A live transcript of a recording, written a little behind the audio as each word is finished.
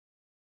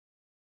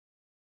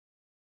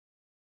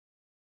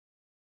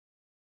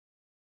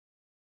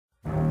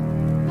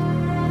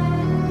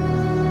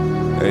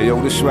Hey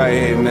yo, this right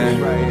here, man.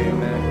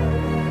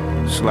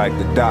 It's like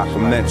the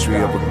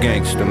documentary of a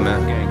gangster, man.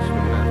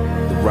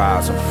 The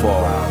rise and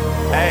fall.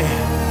 Hey,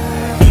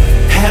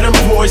 had them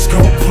boys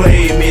gon'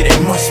 play me,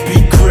 they must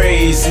be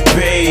crazy,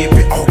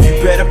 baby. Oh, you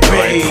better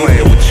pay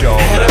me.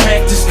 Had them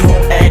actors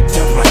gon' act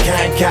up like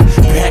I ain't got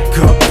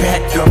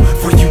back up,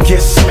 before you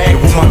get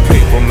smacked up.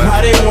 Why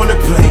they wanna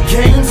play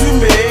games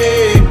with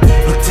me?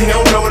 Look, they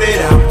don't know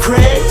that I'm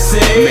crazy.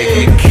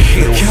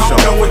 Look, I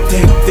don't know what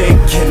they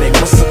thinking, they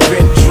must have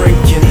been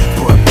drinking,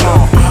 but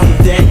I'm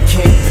that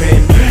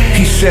kingpin.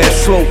 He said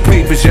slow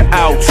paper's your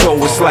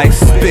outro, it's like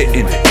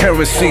spitting.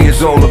 Currency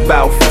is all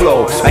about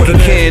flow. Like he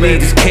can't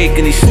eat his cake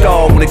and he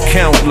starved when it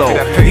count low.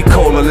 He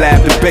call a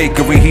lab the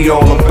bakery, he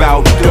all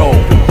about dough.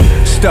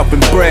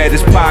 Stuffing bread,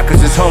 his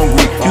pockets is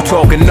hungry. You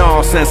talking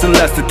nonsense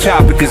unless the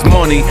topic is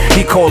money.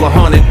 He call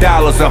 $100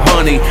 a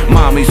honey.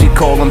 Mommies, he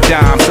call them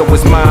dimes, so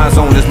his mind's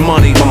on his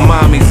money, but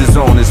mommy's is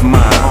on his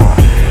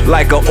mind.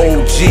 Like a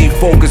OG,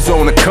 focus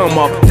on the come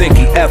up. Think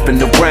he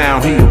effing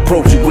around, he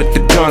approach you with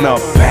the gun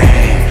up.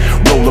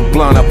 Bang, roll a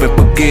blunt up and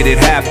forget it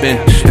happened.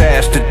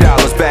 Stash the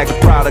dollars, bag the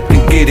product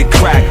and get it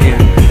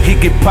cracking. He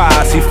get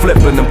pies, he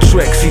flipping them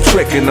tricks, he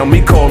tricking them.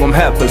 He call them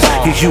heifers,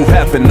 he you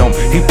heffing them,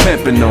 he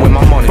pimping them.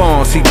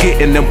 Bonds, he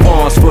getting them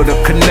bonds for the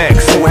connect.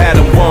 So had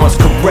them bonds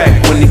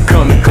correct when he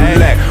come to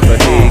collect.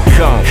 But here he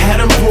come. Had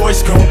them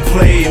boys gon'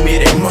 play me,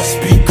 they must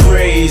be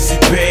crazy,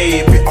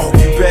 baby. Oh,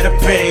 you better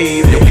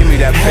pay me. Yo, give me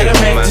that paper, had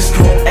them actors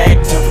gon'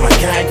 act up like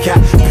I ain't got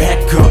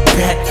back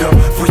up,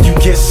 before you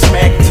get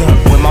smacked up.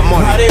 With my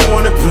money. Why they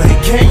wanna play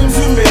games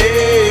with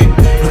me?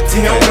 Look,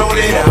 they don't know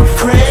that I'm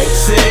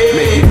crazy.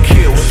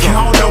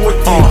 I don't know what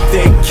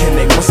they thinking,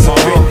 they must have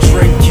been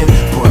drinking,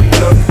 but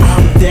look,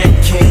 I'm that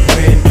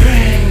kingpin.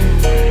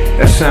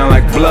 That sound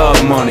like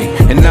blood money,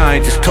 and I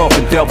ain't just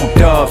talking double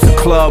dubs or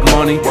club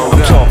money.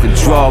 I'm talking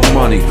drug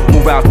money,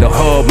 move out the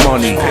hub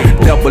money,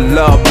 double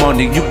love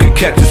money. You can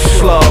catch a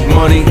slug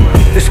money.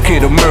 This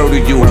kid'll murder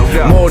you.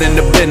 More than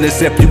the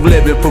business if you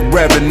living for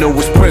revenue.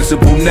 It's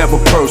principle, never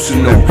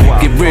personal.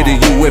 Get rid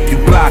of you if you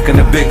blocking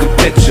a bigger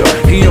picture.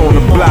 He on the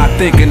block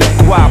thinking of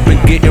guap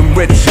and getting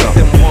richer.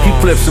 He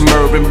flips some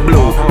urban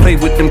blue, play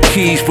with them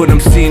keys for them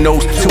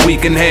C-notes so he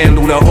can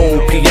handle the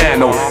whole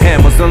piano.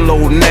 Hammers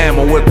unloading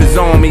ammo. If his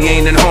army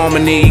ain't in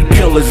harmony, he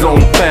kill his own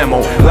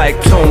famo like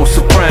Tone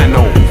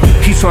Soprano.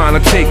 He's trying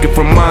to take it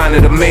from minor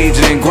to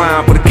major and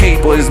grind for the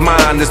caper. His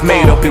mind is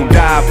made up, he'll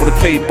die for the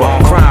paper.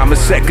 Crime is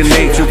second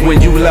nature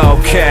when you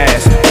love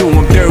cash. Do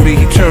him dirty,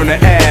 he turn the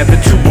ab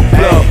into a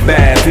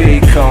bloodbath. Here he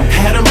come.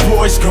 Had them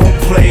boys gon'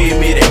 play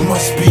me, they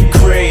must be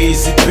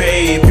crazy,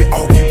 baby.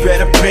 Oh, you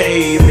better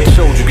pay me.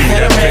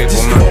 Had them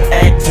actors gon'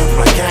 act up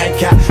like I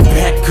ain't got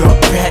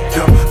back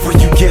up, before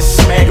you get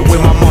smacked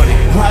with my money.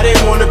 Why they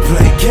wanna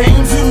play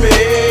games with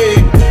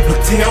me?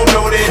 Look, they don't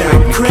know that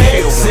I'm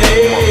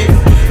crazy.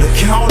 Look,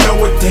 I don't know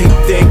what they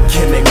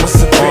thinking, they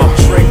must have been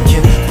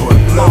drinking, but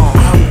look,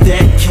 I'm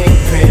that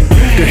kingpin.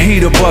 The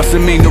heater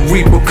bustin' mean the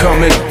reaper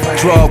coming.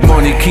 Drug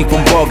money keep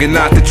him bugging,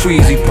 not the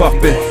trees he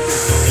puffin'.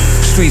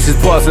 Streets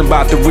is buzzing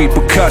about the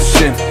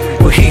repercussion,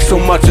 but he's so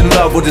much in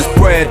love with his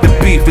bread, the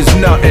beef is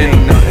nothing.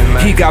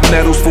 He got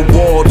medals for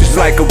war just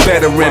like a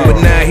veteran,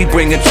 but now he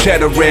bringing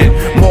cheddar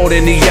in more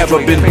than he ever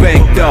been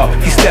banked up.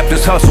 He stepped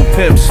his hustle,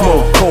 pimp,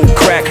 smoke, cold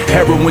crack,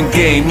 heroin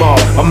game up.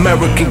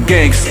 American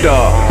gangster,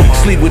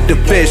 sleep with the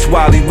fish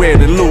while he read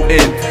and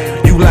looting.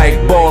 You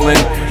like ballin',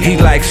 he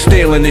like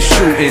stealing and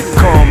shooting.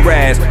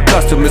 Comrades,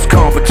 customers,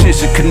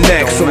 competition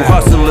connect. So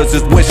hustlers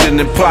is wishing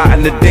and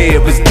plotting the day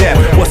of his death.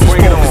 What's his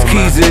focus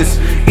keys is?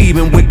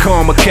 Even with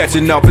karma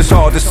catching up, it's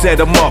hard to set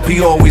him up. He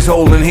always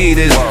holding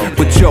heaters,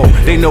 but yo,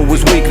 they know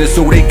his weakness,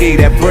 so they gave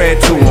that bread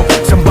to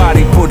him.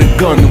 Somebody put a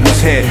gun to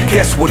his head,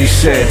 guess what he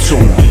said to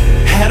him?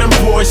 Had them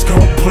boys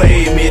gon'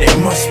 play me, they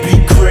must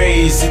be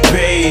crazy,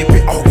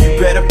 baby. Oh, you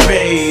better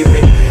pay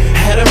me.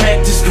 Had them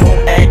actors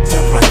gon' act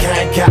up like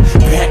I ain't got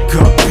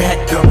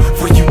back up,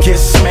 before you get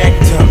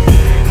smacked up.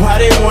 Why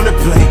they wanna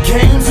play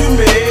games with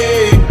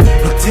me?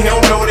 Look, they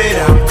don't know that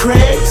I'm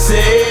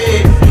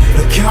crazy.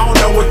 Look, I don't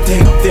know what they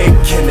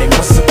thinking, they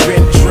must have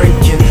been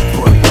drinking,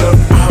 but look,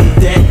 I'm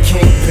that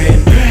kingpin.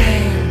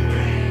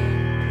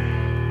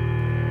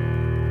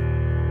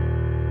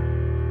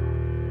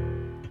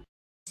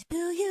 Do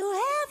you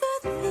ever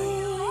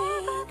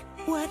think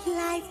what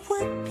life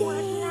would be,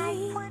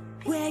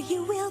 where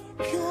you will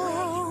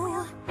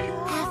go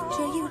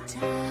after you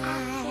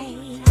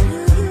die? Do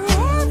you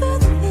ever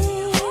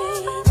think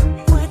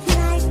what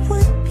life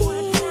would be,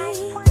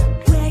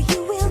 where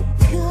you will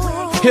go?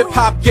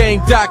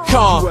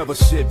 HipHopGame.com. You ever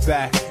sit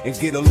back and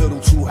get a little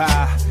too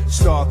high?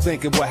 Start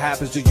thinking what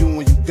happens to you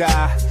when you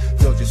die?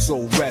 Does your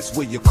soul rest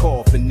where your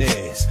coffin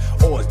is?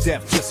 Or is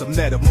death just a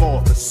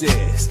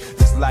metamorphosis?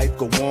 Does life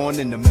go on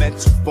in the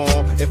mental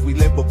form? If we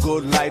live a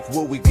good life,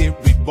 will we get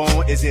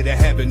reborn? Is it a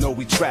heaven or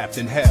we trapped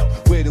in hell?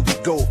 Where do we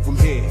go from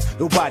here?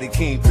 Nobody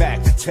came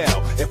back to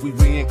tell. If we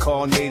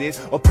reincarnated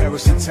or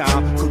perish in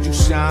time, could you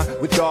shine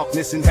with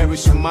darkness,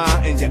 inherit your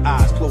mind and your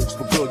eyes closed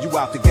for good? You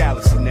out the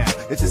galaxy now.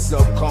 It's a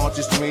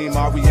subconscious dream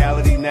our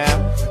reality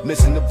now.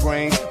 Missing the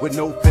brain with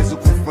no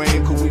physical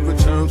frame. Could we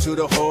return to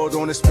the hood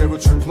on a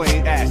spiritual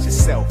plane? Ask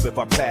yourself, if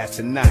I pass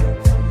tonight,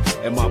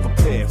 am I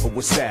prepared for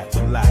what's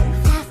after life?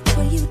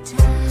 After you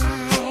die,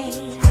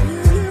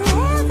 do you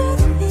ever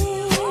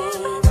think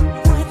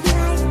what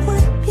life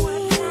would be?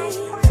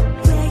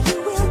 Where you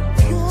will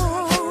go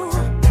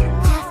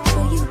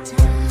after you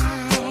die?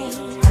 Do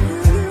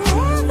you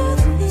ever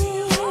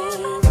think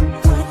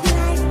what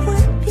life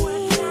would be?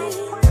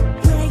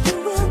 Where you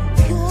will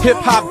go?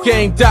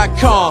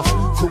 HipHopGame.com.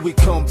 Could we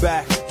come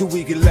back? Do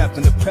we get left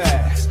in the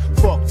past?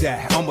 Fuck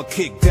that, I'ma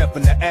kick death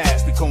in the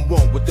ass. Become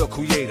one with the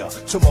creator,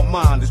 till my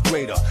mind is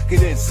greater.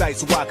 Get insight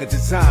so I can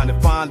design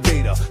and find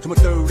data. To my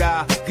third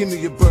eye, give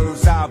me a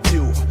bird's eye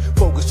view.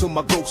 Focus till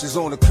my ghost is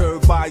on the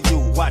curve by you.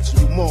 Watching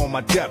you more on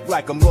my depth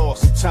like I'm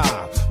lost in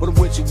time. But I'm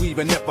with you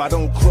even if I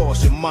don't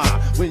cross your mind.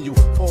 When you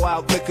pull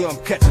out liquor, I'm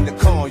catching the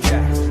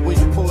cognac. When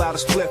you pull out a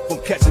split, I'm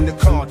catching the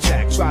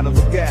contact. Trying to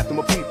look after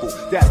my people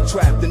that's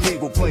trapped in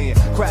evil, playing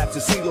craps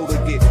and CeeLo to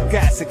get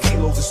gas and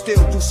kilos and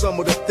still do some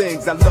of the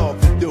things I love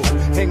to do.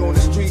 Hang on the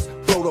streets,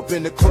 float up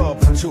in the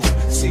club or two.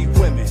 See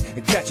women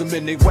and catch them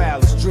in their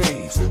wildest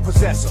dreams.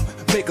 Possess them,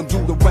 make them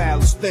do the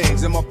wildest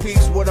things. And my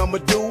peace, what I'ma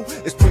do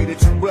is pray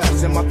that you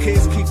bless. And my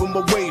kids keep them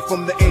away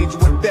from the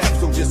angel of death.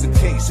 So just in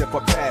case if I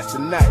pass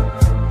tonight,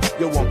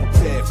 yo, I'm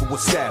prepared for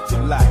what's after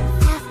life.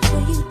 After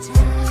you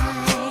die,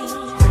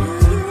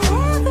 do you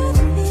ever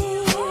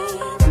think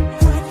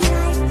what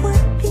life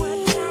would be?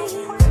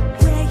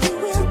 Where you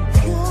will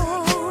go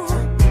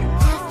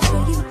after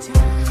you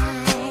die?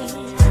 Do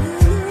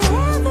you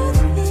ever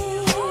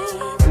think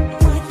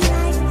what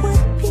life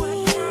would be?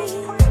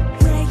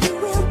 Where you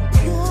will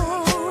go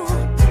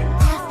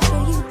after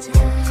you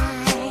die?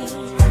 Do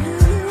you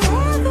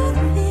ever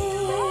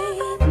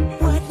think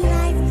what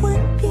life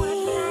would be?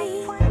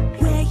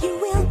 Where you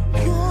will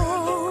go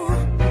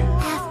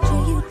after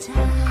you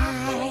die?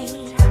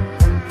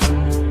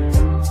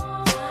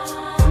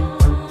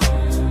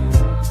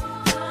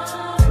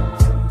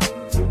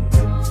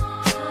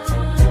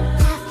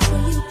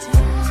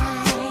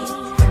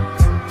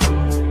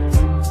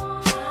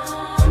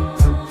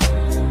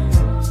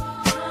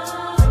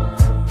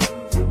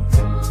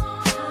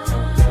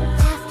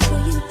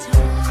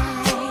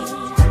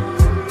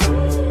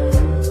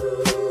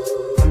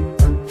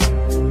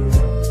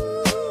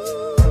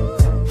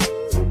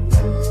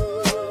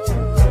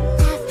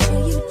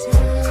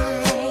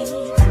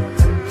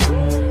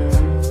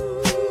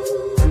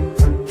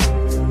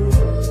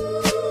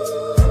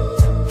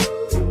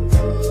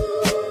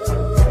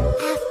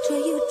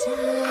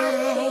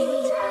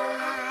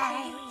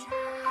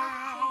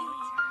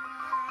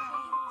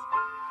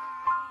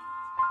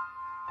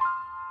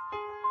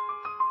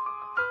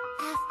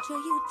 After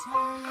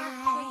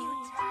you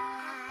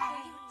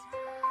die.